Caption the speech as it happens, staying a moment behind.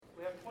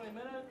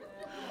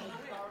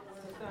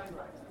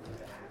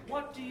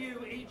what do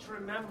you each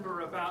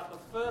remember about the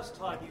first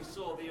time you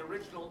saw the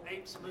original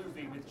Apes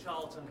movie with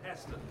Charlton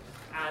Heston,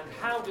 and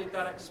how did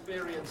that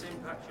experience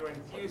impact your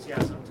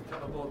enthusiasm to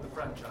come aboard the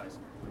franchise?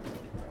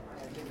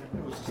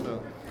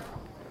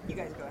 You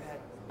guys go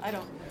ahead. I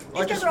don't.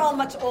 These guys are all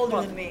much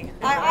older than me.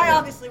 I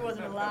obviously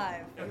wasn't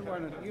alive.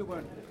 You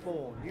weren't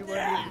born. You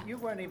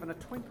weren't even a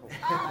twinkle.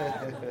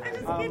 I'm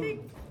just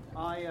kidding.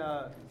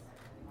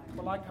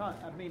 Well, I can't.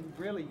 I mean,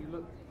 really,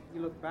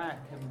 you look back,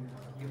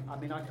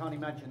 and I can't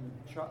imagine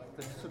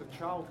the sort of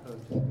childhood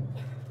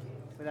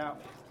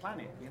without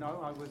Planet. You know,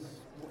 I was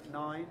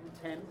 9,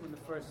 10 when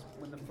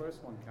the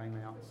first one came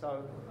out.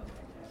 So,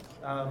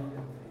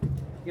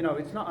 you know,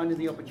 it's not only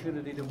the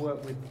opportunity to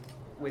work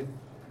with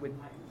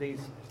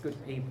these good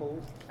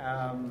people,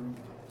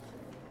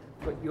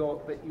 but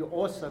you're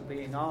also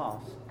being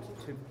asked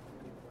to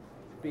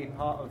be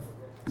part of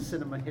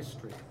cinema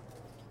history.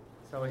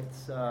 So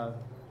it's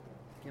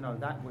you know,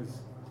 that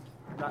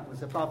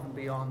was above and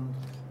beyond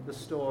the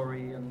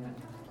story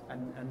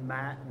and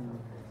Matt, and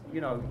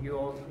you know,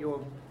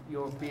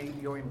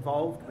 you're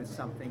involved with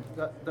something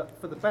that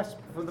for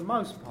the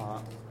most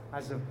part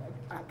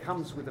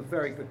comes with a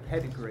very good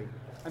pedigree.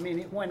 I mean,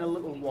 it went a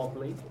little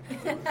wobbly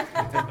for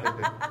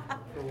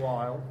a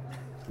while,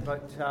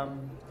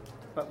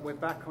 but we're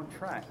back on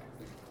track.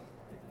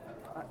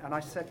 And I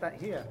said that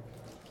here.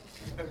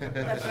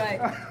 That's right.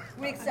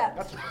 We accept.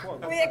 That's a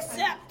quote. We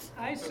accept.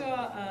 I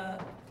saw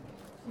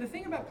the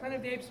thing about Planet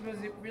of the Apes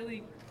was it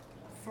really,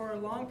 for a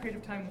long period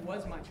of time,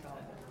 was my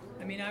childhood.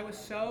 I mean, I was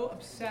so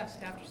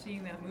obsessed after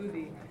seeing that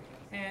movie,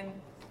 and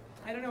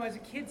I don't know. As a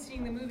kid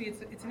seeing the movie,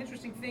 it's an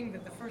interesting thing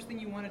that the first thing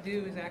you want to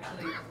do is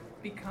actually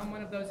become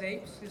one of those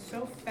apes. Is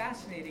so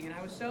fascinating, and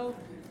I was so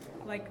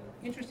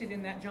interested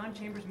in that John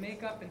Chambers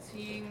makeup and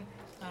seeing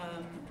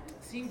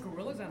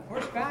gorillas on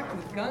horseback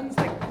with guns.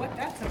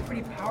 That's a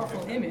pretty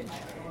powerful image.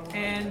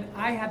 And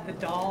I had the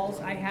dolls.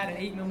 I had an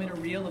 8mm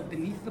reel of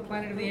Beneath the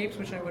Planet of the Apes,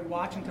 which I would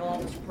watch until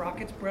all the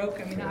sprockets broke.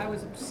 I mean, I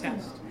was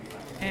obsessed.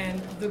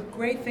 And the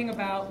great thing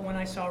about when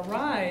I saw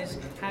Rise,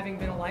 having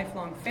been a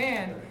lifelong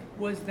fan,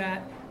 was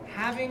that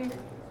having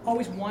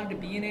always wanted to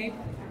be an ape,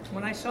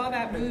 when I saw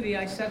that movie,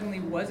 I suddenly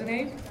was an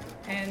ape.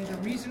 And the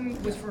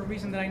reason was for a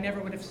reason that I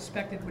never would have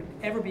suspected would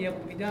ever be able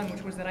to be done,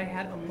 which was that I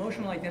had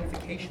emotional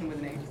identification with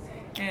an ape.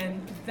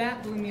 And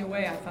that blew me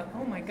away. I thought,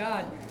 oh my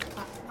God,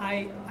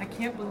 I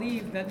can't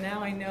believe that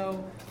now I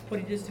know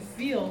what it is to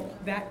feel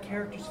that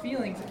character's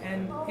feelings,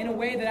 and in a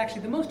way that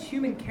actually the most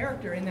human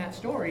character in that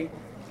story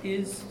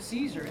is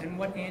Caesar and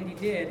what Andy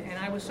did. And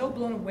I was so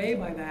blown away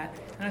by that.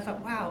 And I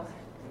thought, wow,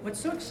 what's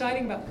so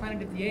exciting about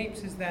Planet of the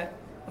Apes is that,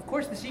 of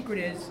course, the secret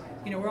is,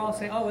 we're all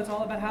saying, oh, it's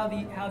all about how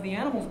the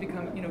animals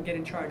become, get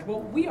in charge.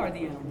 Well, we are the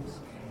animals.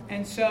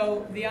 And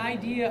so the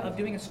idea of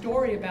doing a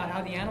story about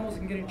how the animals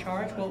can get in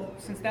charge, well,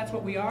 since that's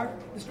what we are,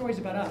 the story's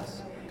about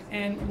us.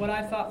 And what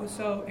I thought was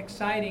so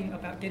exciting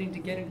about getting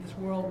into this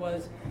world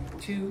was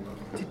to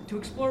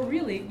explore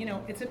really,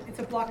 it's a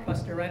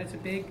blockbuster, right? It's a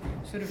big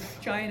sort of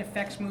giant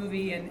effects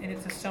movie, and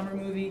it's a summer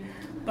movie,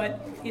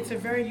 but it's a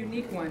very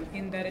unique one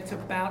in that it's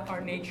about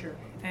our nature.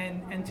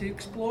 And to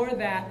explore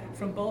that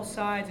from both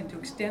sides and to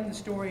extend the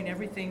story and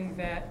everything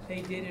that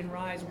they did in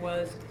Rise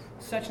was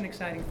such an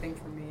exciting thing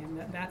for me, and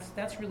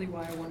that's really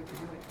why I wanted to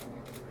do it.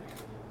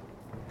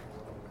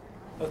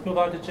 Let's move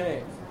on to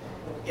James.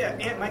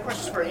 Yeah, my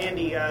question is for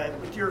Andy.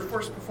 With your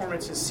first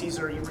performance as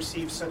Caesar, you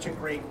received such a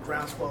great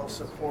groundswell of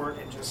support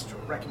and just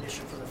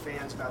recognition from the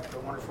fans about the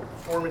wonderful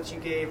performance you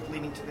gave,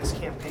 leading to this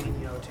campaign,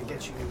 to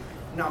get you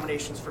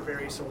nominations for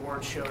various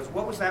award shows.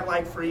 What was that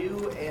like for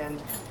you?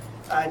 And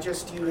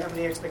do you have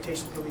any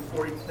expectations moving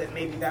forward that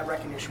maybe that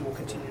recognition will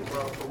continue to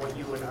grow for what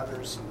you and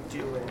others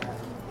do?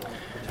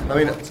 I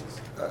mean,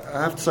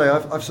 I have to say,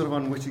 I've sort of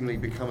unwittingly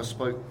become a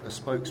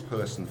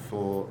spokesperson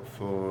for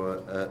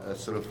a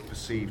sort of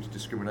perceived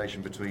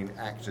discrimination between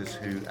actors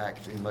who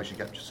act in motion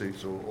capture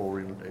suits or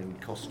in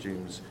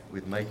costumes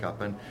with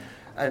makeup, and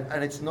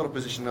it's not a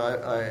position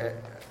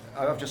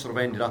I've just sort of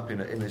ended up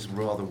in this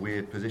rather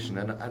weird position,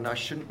 and I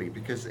shouldn't be,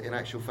 because in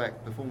actual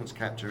fact, performance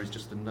capture is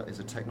just is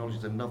a technology,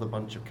 it's another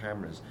bunch of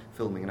cameras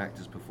filming an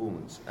actor's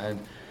performance,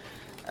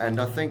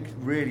 and I think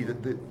really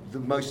that the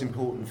most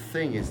important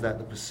thing is that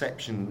the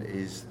perception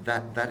is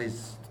that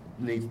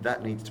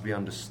needs to be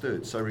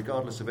understood. So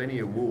regardless of any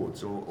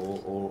awards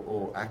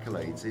or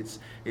accolades,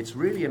 it's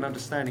really an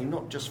understanding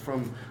not just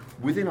from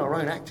within our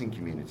own acting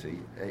community,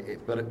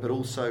 but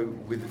also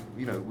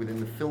within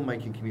the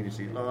filmmaking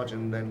community at large,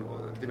 and then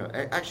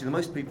actually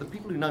the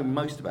people who know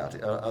most about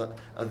it are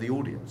the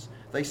audience.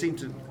 They seem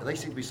to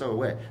be so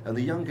aware, and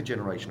the younger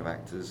generation of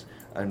actors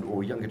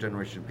or younger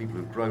generation of people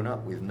who've grown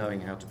up with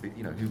knowing how to be,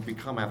 who've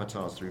become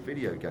avatars through a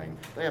video game,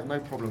 they have no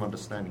problem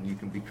understanding you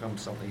can become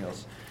something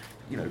else,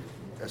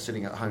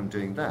 sitting at home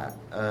doing that.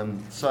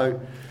 So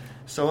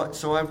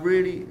I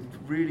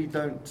really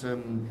don't.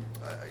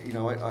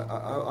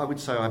 I would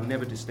say I've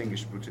never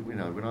distinguished between.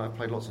 When I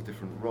played lots of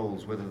different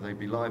roles, whether they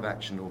be live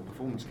action or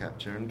performance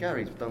capture, and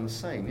Gary's done the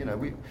same. You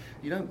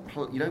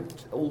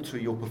don't alter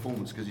your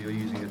performance because you're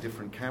using a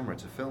different camera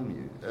to film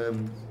you.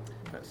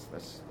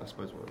 That's I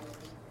suppose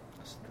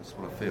that's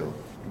what I feel.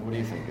 What do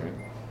you think, Gary?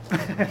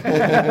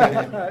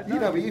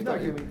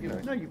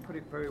 No, you put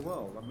it very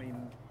well. I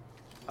mean,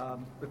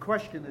 the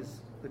question is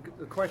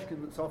the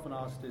question that's often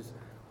asked is,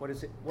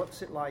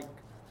 what's it like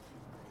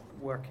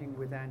working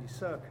with Andy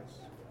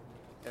Serkis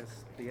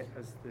as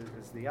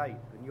the ape?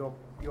 And you're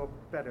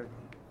better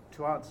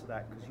to answer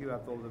that because you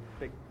have all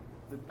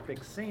the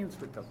big scenes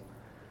with them.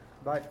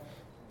 But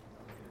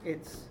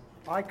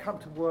I come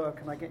to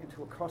work and I get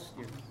into a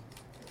costume,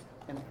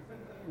 and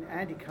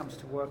Andy comes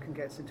to work and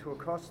gets into a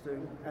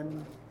costume,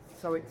 and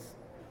so it's,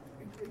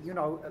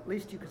 at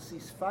least you can see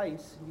his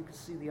face, and you can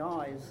see the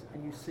eyes,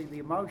 and you see the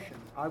emotion.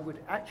 I would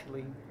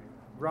actually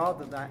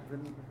rather that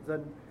than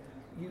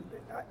you.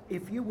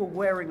 If you were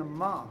wearing a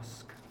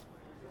mask,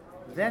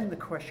 then the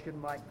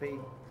question might be,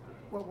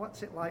 well,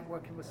 what's it like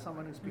working with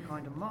someone who's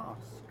behind a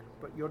mask?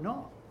 But you're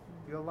not.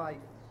 You're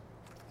like,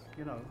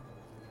 I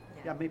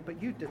mean,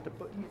 but you did the.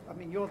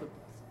 You're the.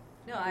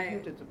 No, you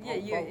did the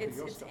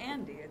it's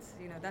Andy. It's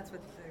that's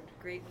what the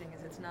great thing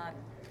is. It's not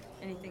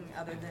anything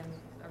other than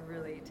a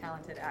really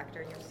talented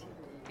actor.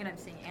 I'm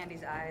seeing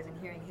Andy's eyes and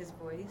hearing his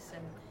voice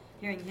and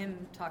hearing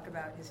him talk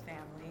about his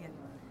family, and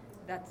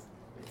it's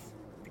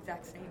the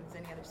exact same as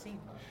any other scene.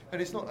 And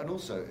it's not. And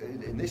also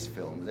in this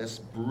film, there's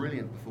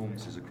brilliant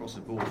performances across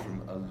the board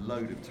from a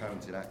load of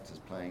talented actors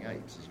playing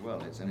apes as well.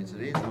 It is an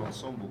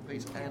ensemble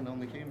piece, and on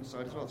the human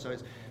side as well. So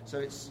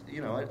it's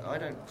I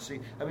don't see.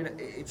 I mean,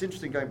 it's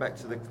interesting going back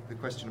to the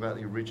question about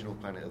the original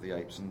Planet of the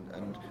Apes,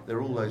 and there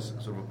are all those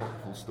sort of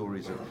apocryphal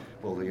stories of,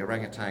 well, the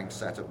orangutan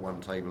sat at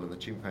one table and the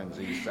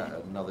chimpanzees sat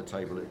at another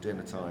table at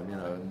dinner time,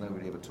 and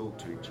nobody ever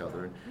talked to each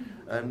other,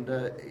 and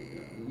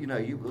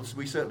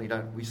we certainly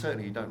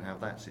don't have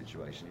that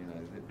situation.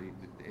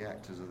 The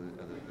actors are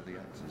the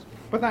actors.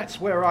 But that's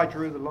where I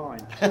drew the line.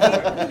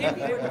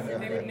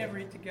 They would never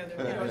eat together.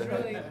 That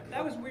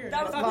was weird.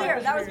 That was clear.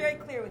 That was very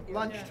clear with you.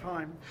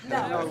 Lunchtime.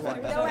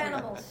 No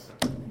animals.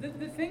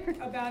 The thing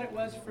about it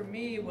was, for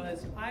me,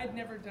 I'd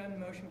never done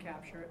motion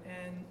capture,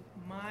 and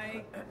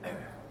my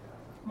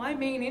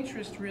main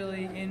interest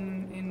really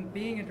in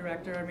being a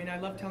director, I mean, I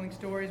love telling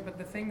stories, but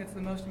the thing that's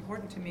the most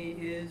important to me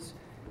is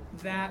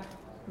that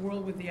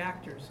world with the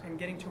actors, and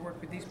getting to work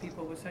with these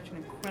people was such an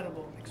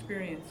incredible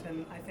experience,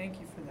 and I thank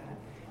you for that.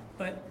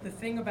 But the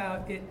thing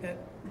about it that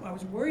I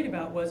was worried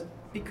about was,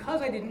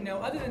 because I didn't know,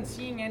 other than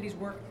seeing Andy's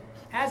work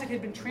as it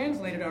had been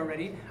translated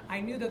already, I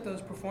knew that those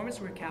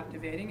performances were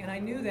captivating, and I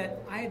knew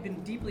that I had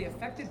been deeply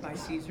affected by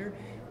Caesar,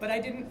 but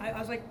I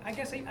was like, I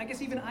guess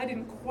even I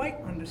didn't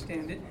quite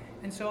understand it,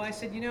 and so I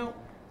said,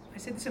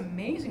 it's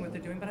amazing what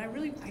they're doing, but I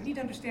need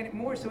to understand it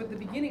more. So at the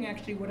beginning,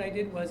 actually, what I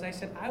did was I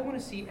said, I want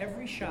to see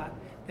every shot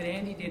that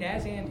Andy did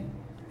as Andy,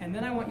 and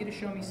then I want you to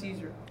show me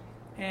Caesar.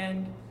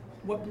 And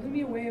what blew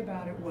me away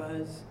about it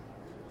was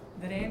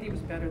that Andy was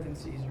better than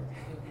Caesar.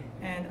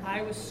 And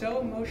I was so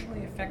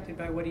emotionally affected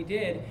by what he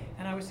did,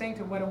 and I was saying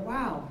to Weta,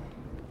 wow,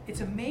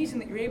 it's amazing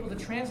that you're able to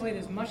translate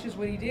as much as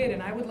what he did,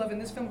 and I would love in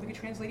this film if we could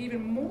translate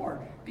even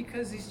more,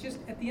 because he's just,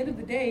 at the end of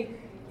the day,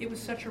 it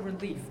was such a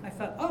relief. I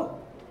thought,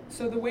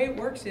 so the way it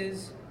works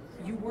is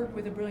you work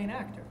with a brilliant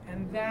actor,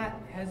 and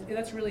that's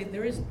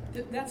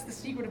the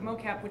secret of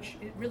mocap, which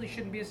it really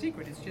shouldn't be a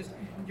secret. It's just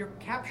you're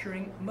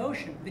capturing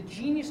motion. The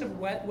genius of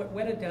what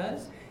Weta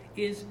does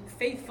is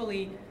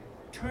faithfully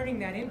turning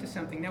that into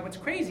something. Now, what's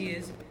crazy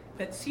is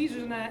that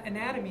Caesar's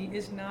anatomy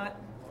is not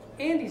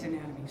Andy's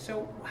anatomy.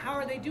 So how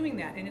are they doing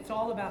that? And it's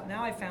all about,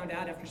 now I found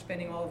out after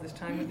spending all of this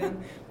time with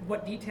them,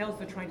 what details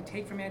they're trying to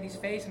take from Andy's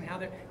face and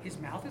how his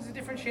mouth is a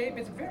different shape.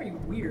 It's very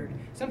weird.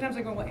 Sometimes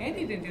I go, well,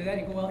 Andy didn't do that.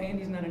 You go, well,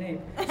 Andy's not an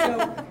ape.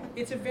 So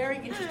it's a very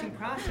interesting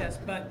process,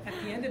 but at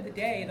the end of the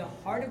day, the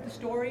heart of the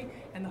story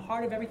and the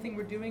heart of everything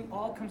we're doing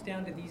all comes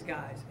down to these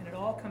guys. And it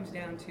all comes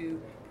down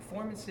to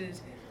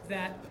performances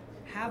that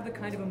have the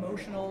kind of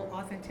emotional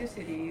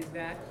authenticity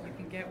that you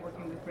can get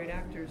working with great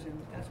actors, and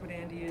that's what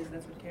Andy is,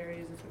 that's what Keri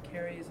is, that's what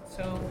Keri is.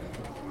 So,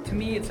 to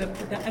me, as a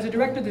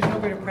director, there's no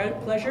greater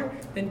pleasure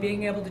than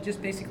being able to just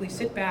basically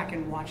sit back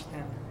and watch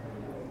them.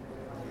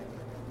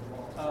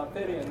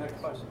 Perry, next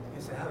question.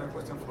 Yes, I have a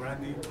question for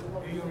Andy.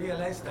 Do you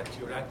realize that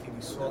your acting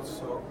is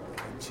also a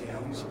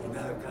change in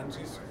other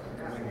countries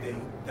when they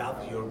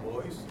dub your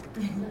voice?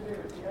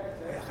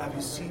 Have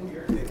you seen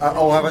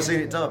have I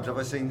seen it dubbed? Have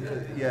I seen?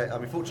 Yeah. I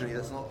mean, fortunately,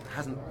 it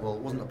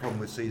wasn't a problem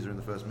with Caesar in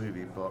the first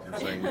movie, apart from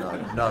saying no,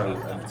 and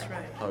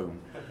home.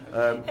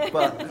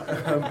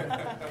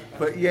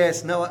 But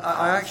yes, no.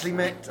 I actually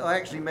met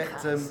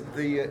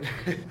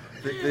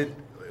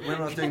when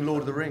I was doing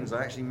Lord of the Rings,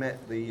 I actually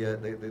met the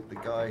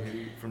guy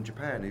from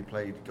Japan who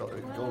played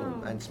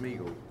Gollum and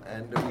Smeagol,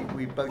 and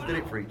we both did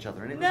it for each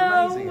other, and it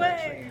was amazing.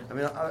 Actually, I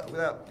mean,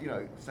 without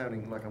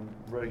sounding like I'm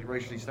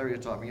racially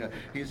stereotyping,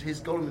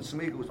 his Gollum and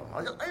Smeagol was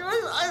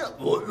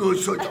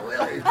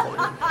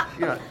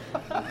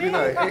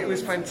it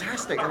was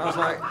fantastic, and I was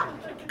like,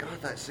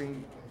 God, that's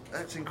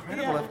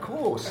incredible. Yeah. Of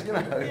course,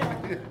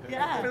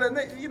 Yeah.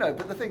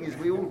 But the thing is,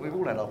 we've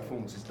all had our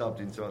performances dubbed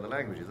into other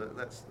languages.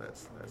 That's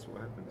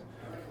what happens.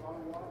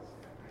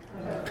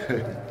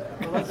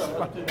 Well, that's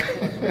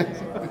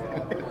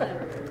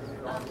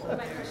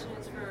My question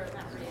is for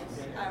Matt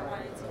Reeves. I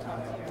wanted to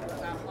talk to you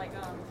about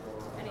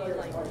any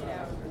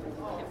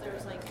if there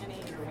was any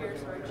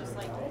fears or just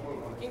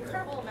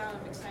incredible amount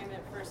of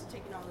excitement first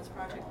taking on this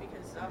project,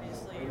 because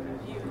obviously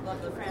you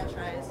love the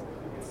franchise.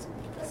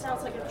 It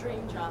sounds like a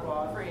dream job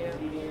for you.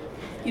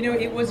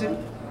 It wasn't.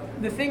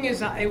 The thing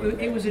is,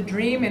 it was a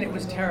dream and it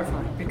was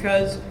terrifying,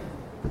 because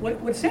what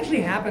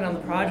essentially happened on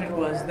the project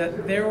was that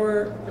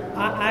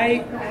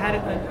I had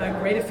a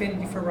great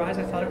affinity for Rise.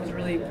 I thought it was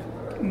really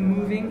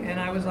moving, and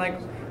I was like,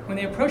 when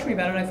they approached me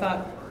about it, I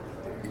thought,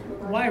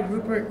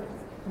 Rupert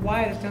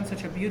Wyatt has done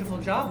such a beautiful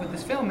job with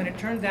this film, and it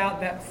turned out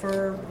that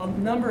for a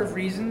number of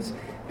reasons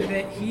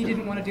that he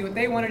didn't want to do what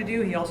they wanted to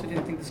do. He also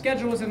didn't think the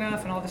schedule was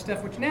enough and all this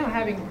stuff, which now,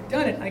 having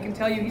done it, I can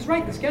tell you he's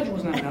right, the schedule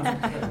was not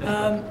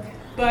enough.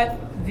 But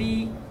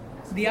the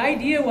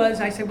idea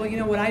was, I said, well,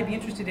 what I'd be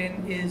interested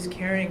in is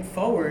carrying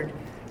forward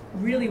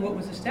really what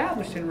was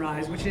established in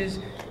Rise, which is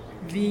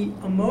the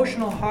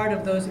emotional heart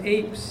of those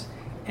apes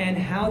and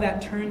how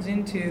that turns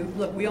into,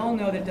 look, we all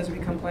know that it doesn't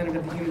become Planet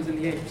of the Humans and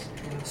the Apes.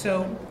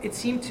 So it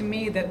seemed to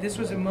me that this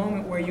was a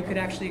moment where you could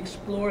actually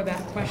explore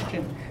that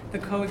question, the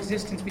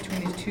coexistence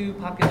between these two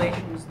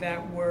populations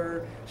that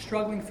were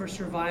struggling for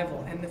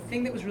survival. And the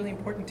thing that was really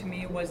important to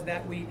me was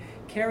that we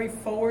carry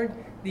forward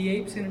the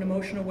apes in an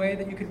emotional way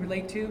that you could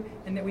relate to,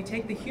 and that we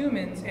take the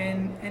humans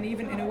and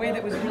even in a way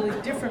that was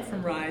really different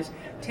from Rise,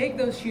 take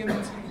those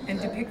humans and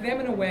depict them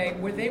in a way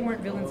where they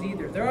weren't villains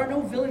either. There are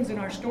no villains in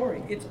our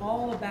story. It's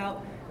all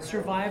about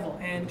survival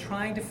and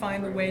trying to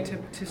find the way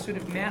to sort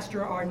of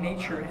master our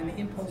nature and the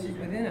impulses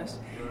within us.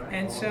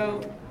 And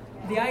so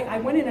I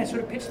went in, I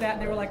sort of pitched that,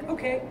 and they were like,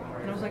 okay.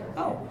 And I was like,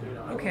 oh,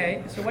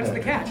 okay, so what's the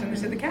catch? And they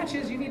said, the catch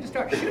is you need to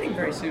start shooting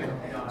very soon.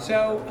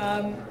 So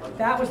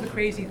that was the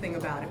crazy thing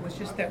about it, was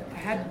just that I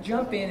had to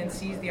jump in and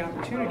seize the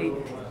opportunity.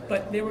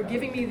 But they were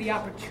giving me the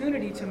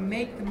opportunity to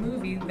make the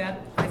movie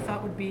that I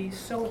thought would be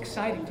so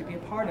exciting to be a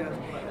part of,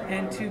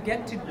 and to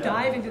get to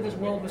dive into this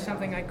world was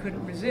something I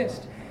couldn't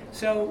resist.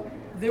 So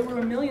there were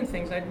a million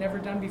things I'd never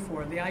done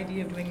before. The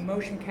idea of doing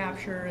motion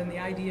capture and the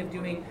idea of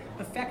doing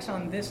effects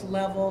on this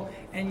level,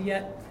 and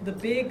yet the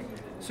big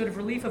sort of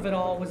relief of it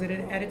all was that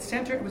at its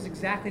center it was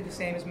exactly the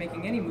same as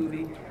making any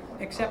movie,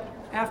 except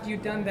after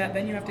you've done that,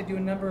 then you have to do a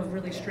number of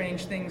really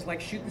strange things, like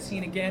shoot the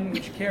scene again,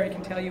 which Keri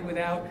can tell you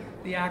without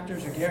the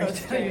actors, or Gary can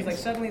tell you.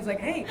 Suddenly it's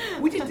like, hey,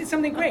 we just did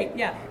something great.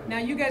 Yeah, now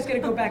you guys got to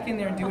go back in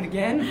there and do it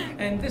again,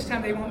 and this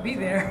time they won't be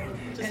there.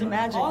 Just and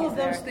imagine all he's of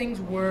those there. things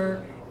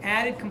were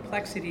added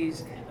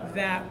complexities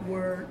that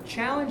were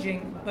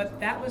challenging, but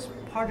that was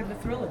part of the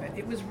thrill of it.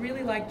 It was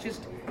really like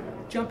just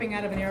jumping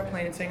out of an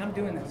airplane and saying, I'm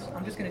doing this.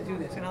 I'm just going to do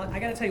this. And I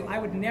got to tell you, I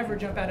would never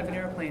jump out of an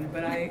airplane,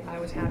 but I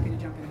was happy to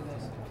jump into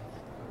this.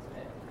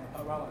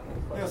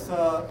 Yes,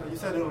 you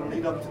said it will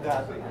lead up to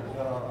that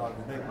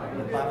big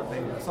planet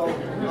thing. So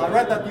I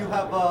read that you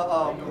have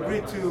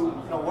agreed to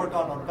work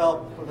on or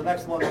develop for the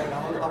next one. And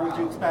how would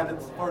you expand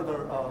it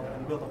further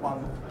and build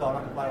upon Dawn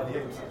of the Planet of the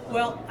Apes?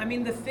 Well, I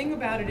mean, the thing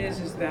about it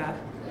is that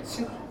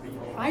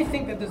I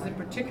think that there's a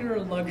particular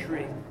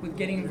luxury with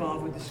getting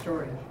involved with the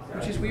story,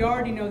 which is we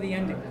already know the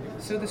ending.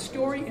 So the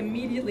story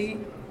immediately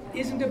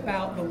isn't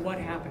about the what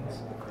happens.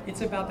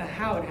 It's about the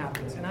how it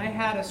happens. And I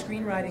had a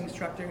screenwriting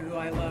instructor who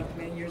I loved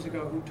many years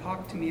ago who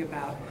talked to me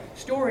about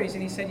stories,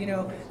 and he said,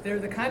 there are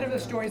the kind of the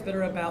stories that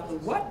are about the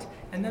what,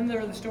 and then there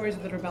are the stories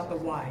that are about the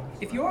why.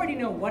 If you already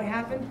know what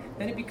happened,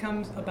 then it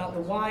becomes about the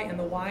why, and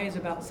the why is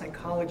about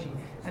psychology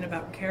and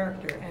about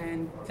character,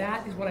 and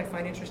that is what I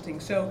find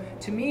interesting. So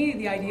to me,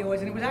 the idea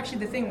was, and it was actually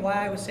the thing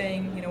why I was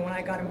saying, when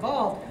I got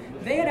involved,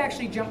 they had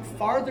actually jumped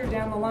farther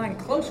down the line,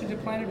 closer to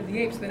Planet of the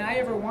Apes than I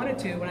ever wanted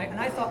to, and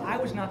I thought I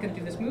was not going to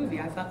do this movie.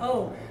 I thought,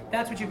 oh,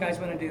 that's what you guys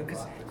want to do,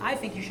 because I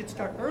think you should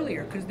start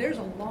earlier, because there's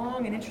a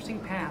long and interesting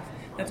path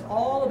that's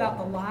all about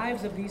the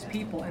lives of these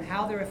people and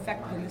how they're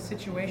affected in this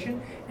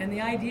situation, and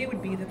the idea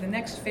would be that the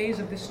next phase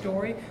of this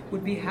story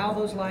would be how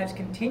those lives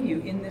continue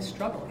in this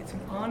struggle. It's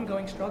an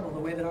ongoing struggle, the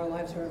way that our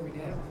lives are every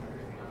day.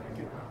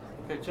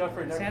 Okay,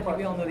 Jeffrey, next Sadly,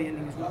 we all know the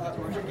ending as well.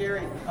 For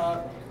Gary,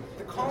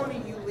 the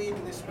colony you lead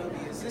in this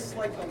movie, is this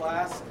like the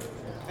last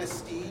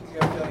vestige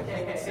of the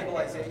human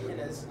civilization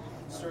as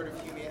sort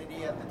of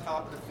humanity at the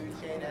top of the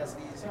food chain, as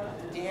these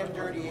damn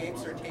dirty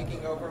apes are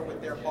taking over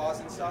with their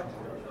paws and such?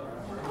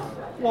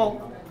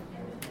 Well,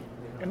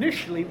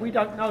 initially we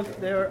don't know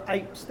that there are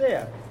apes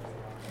there,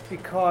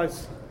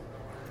 because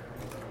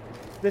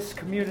this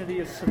community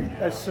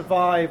has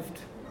survived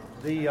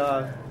the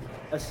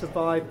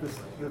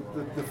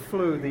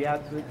flu, the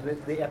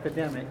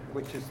epidemic,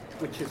 which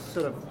is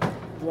sort of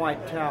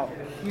wiped out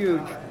a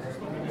huge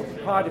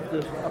part of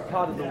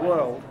the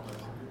world.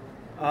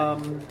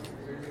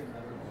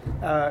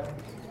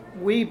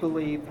 We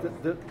believe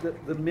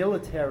that the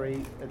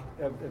military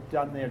have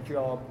done their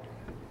job,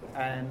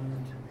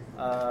 and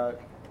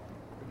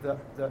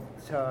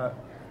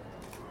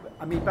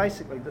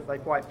basically that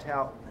they've wiped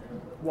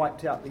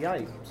out the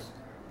apes.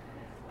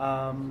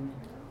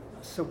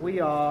 So we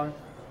are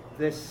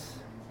this.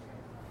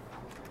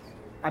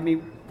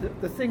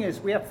 The thing is,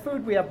 we have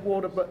food, we have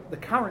water, but the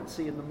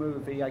currency in the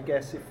movie, I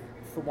guess, if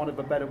for want of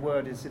a better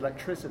word, is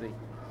electricity.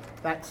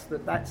 That's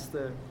the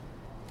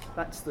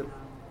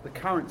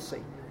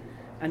currency,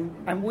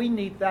 and we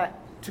need that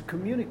to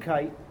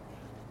communicate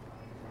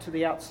to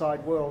the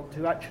outside world,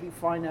 to actually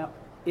find out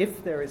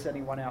if there is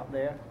anyone out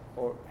there,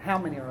 or how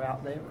many are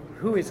out there,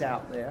 who is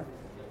out there.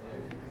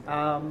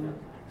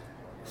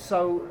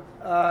 So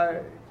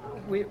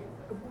we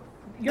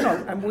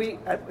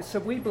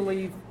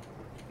believe,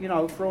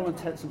 for all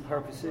intents and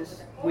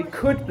purposes, we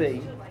could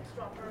be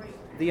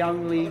the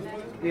only.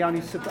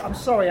 I'm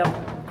sorry, I'm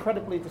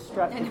incredibly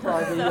distracted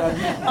by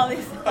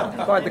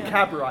the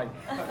cab ride.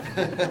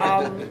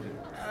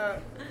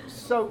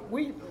 So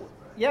we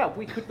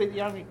could be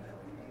the only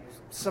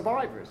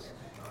survivors,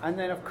 and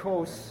then of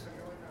course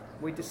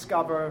we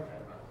discover,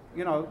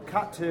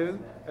 cut to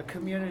a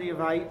community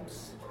of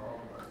apes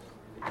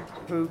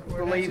who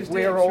believe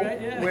we're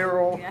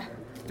all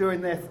doing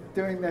their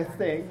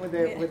thing with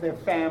their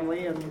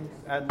family and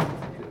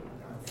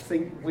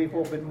think we've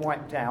all been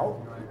wiped out,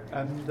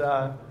 and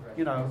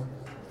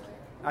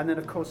and then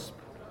of course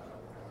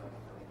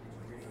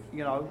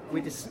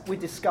we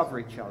discover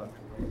each other,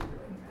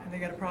 and they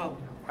got a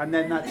problem. And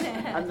then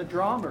and the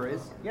drama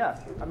is,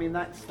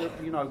 that's the,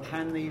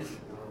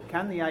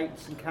 can the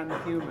apes and can the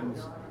humans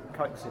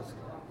coexist?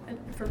 And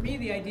for me,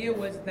 the idea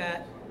was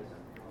that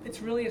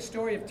it's really a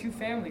story of two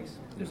families.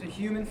 There's a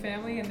human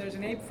family and there's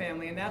an ape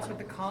family, and that's what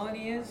the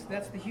colony is.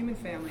 That's the human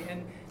family.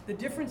 And the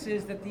difference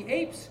is that the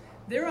apes,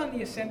 they're on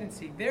the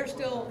ascendancy. They're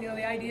still, the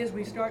idea is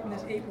we start in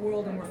this ape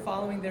world and we're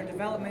following their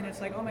development. It's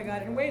like, oh my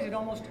God, in ways it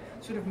almost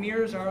sort of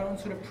mirrors our own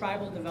sort of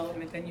tribal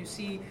development. And you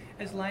see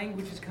as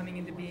language is coming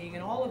into being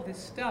and all of this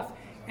stuff.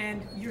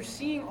 And you're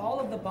seeing all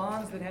of the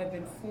bonds that have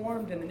been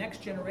formed and the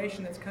next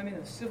generation that's coming,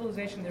 the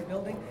civilization they're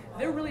building,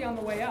 they're really on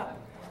the way up.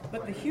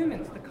 But the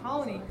humans, the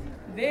colony,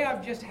 they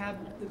have just had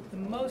the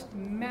most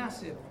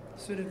massive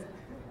sort of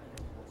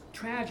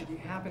tragedy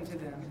happen to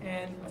them.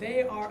 And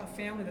they are a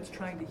family that's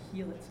trying to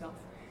heal itself.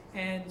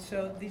 And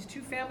so these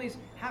two families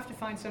have to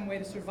find some way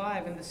to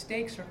survive, and the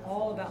stakes are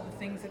all about the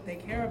things that they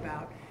care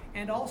about.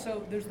 And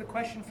also, there's the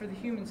question for the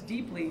humans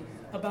deeply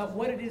about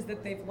what it is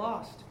that they've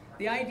lost.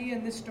 The idea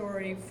in this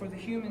story for the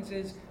humans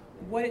is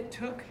what it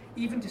took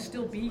even to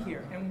still be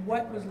here, and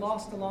what was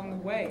lost along the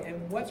way,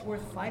 and what's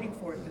worth fighting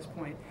for at this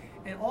point.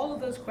 And all of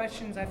those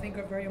questions, I think,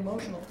 are very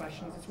emotional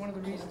questions. It's one of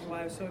the reasons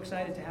why I was so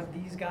excited to have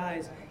these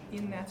guys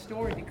in that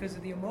story, because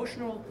of the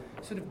emotional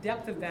sort of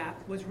depth of that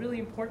was really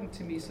important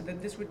to me, so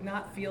that this would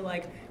not feel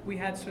like we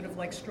had sort of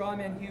like straw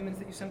man humans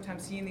that you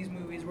sometimes see in these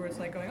movies where it's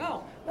like going,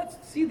 oh, let's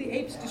see the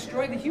apes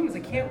destroy the humans. I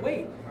can't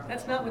wait.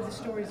 That's not what the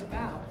story's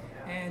about.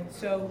 And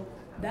so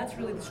that's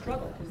really the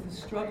struggle, is the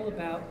struggle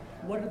about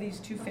what are these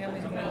two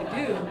families going to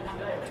do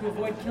to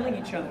avoid killing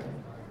each other.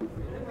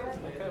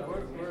 Okay,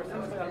 we're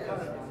essentially out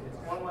of time.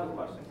 One last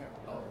question here.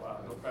 Oh,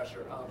 wow, no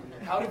pressure.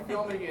 How did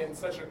filming in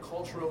such a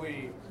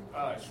culturally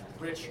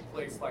rich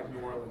place like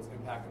New Orleans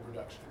impact the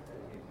production?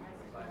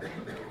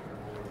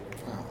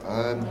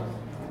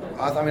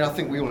 I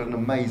think we all had an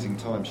amazing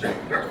time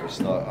shooting for a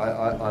start.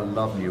 I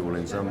love New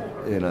Orleans, and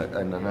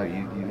I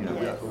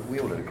know we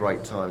all had a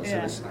great time.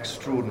 It's an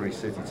extraordinary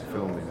city to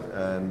film in,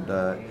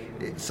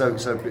 and so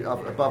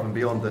above and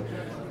beyond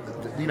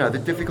the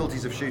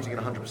difficulties of shooting in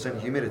 100%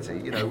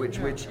 humidity, which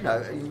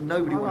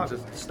nobody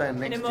wanted to stand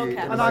next to you.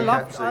 And I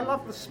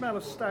love the smell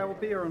of stale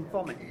beer and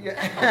vomit.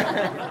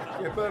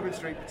 Yeah, Bourbon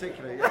Street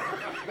particularly.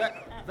 Yeah.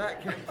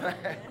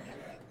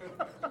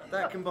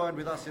 That combined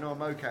with us in our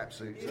mocap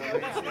suits. We're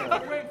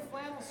wearing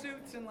flannel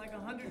suits and like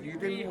 100. You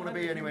didn't want to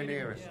be anywhere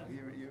near us.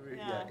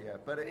 Yeah.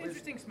 But it was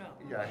interesting smell.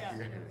 Yeah.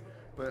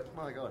 But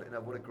my God,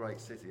 what a great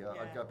city!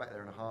 I'd go back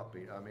there in a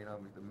heartbeat. I mean,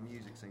 the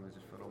music scene was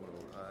just phenomenal.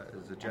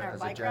 As a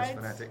jazz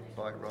fanatic,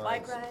 bike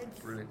rides,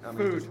 brilliant. I mean,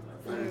 Food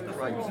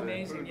great. Was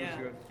amazing.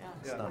 Yeah.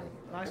 Stunning.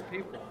 Nice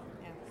people.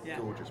 Yeah.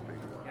 Gorgeous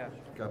people. Yeah.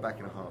 Go back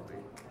in a heartbeat.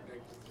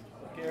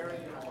 Gary,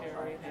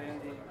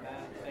 Andy,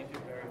 Matt, thank you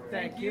very much.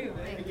 Thank you.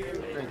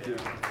 Thank you.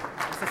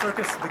 Mr.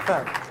 Serkis, big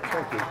fan.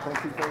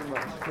 Thank you very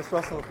much. Ms.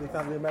 Russell, big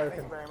fan of the American.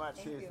 Thank you very much.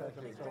 Cheers.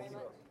 Thank you.